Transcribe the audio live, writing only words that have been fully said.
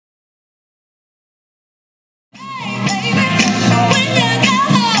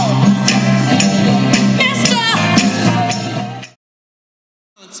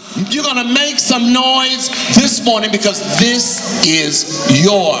gonna make some noise this morning because this is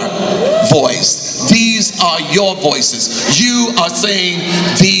your voice. These are your voices. You are saying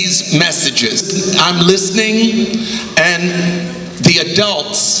these messages. I'm listening, and the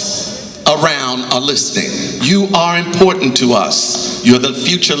adults around are listening. You are important to us. You're the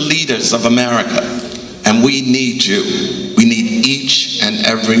future leaders of America, and we need you. We need each and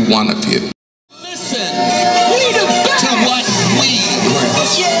every one of you. Listen to what we,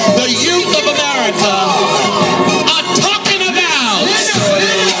 the youth of America, are talking about. Yes,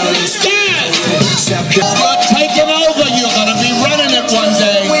 you're taking over. You're going to be running it one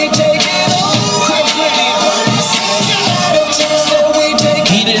day.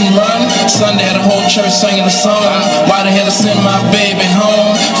 He didn't run. Sunday had a whole church singing a song. Why they had to send my baby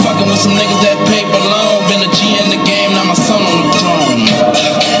home? Fucking with some niggas that pay belong. Been a G in the game, now my son on the throne.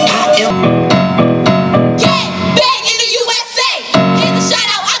 Yeah, back in the USA. Here's a shout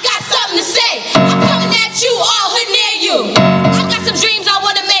out, I got something to say. I'm coming at you, all hood near you. I got some dreams I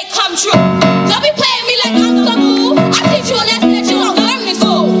want to make come true. Don't be playing me like I'm some fool. I teach you a lesson that you don't learn in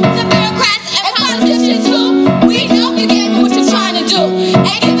school. Some bureaucrats and politicians too. We know you getting what you're trying to do.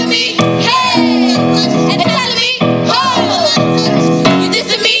 Ain't giving me hey, and telling me oh. You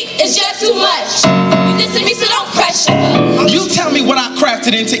dissing me is just too much. You dissing me, so don't pressure. You tell me what I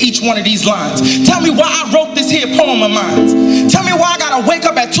crafted into each one of these lines. Tell me why I wrote this here poem of mine. Tell me why I gotta wake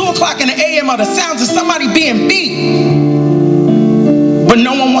up at 2 o'clock in the AM of the sounds of somebody being beat, but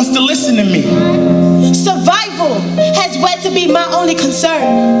no one wants to listen to me. Survival has yet to be my only concern.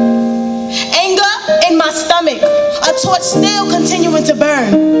 Anger in my stomach, a torch still continuing to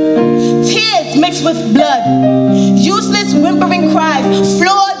burn. Tears mixed with blood, useless whimpering cries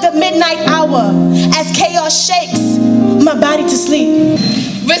floor the midnight hour as chaos shakes my body to sleep.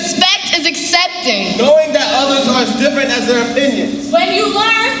 Respect is accepting. Knowing that others are as different as their opinions. When you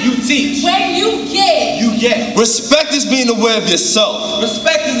learn, You teach. when you give. You get. Respect is being aware of yourself.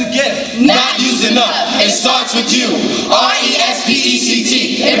 Respect is a gift. Not using up. It starts with you.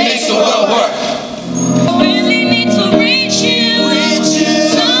 R-E-S-P-E-C-T. It makes the world work.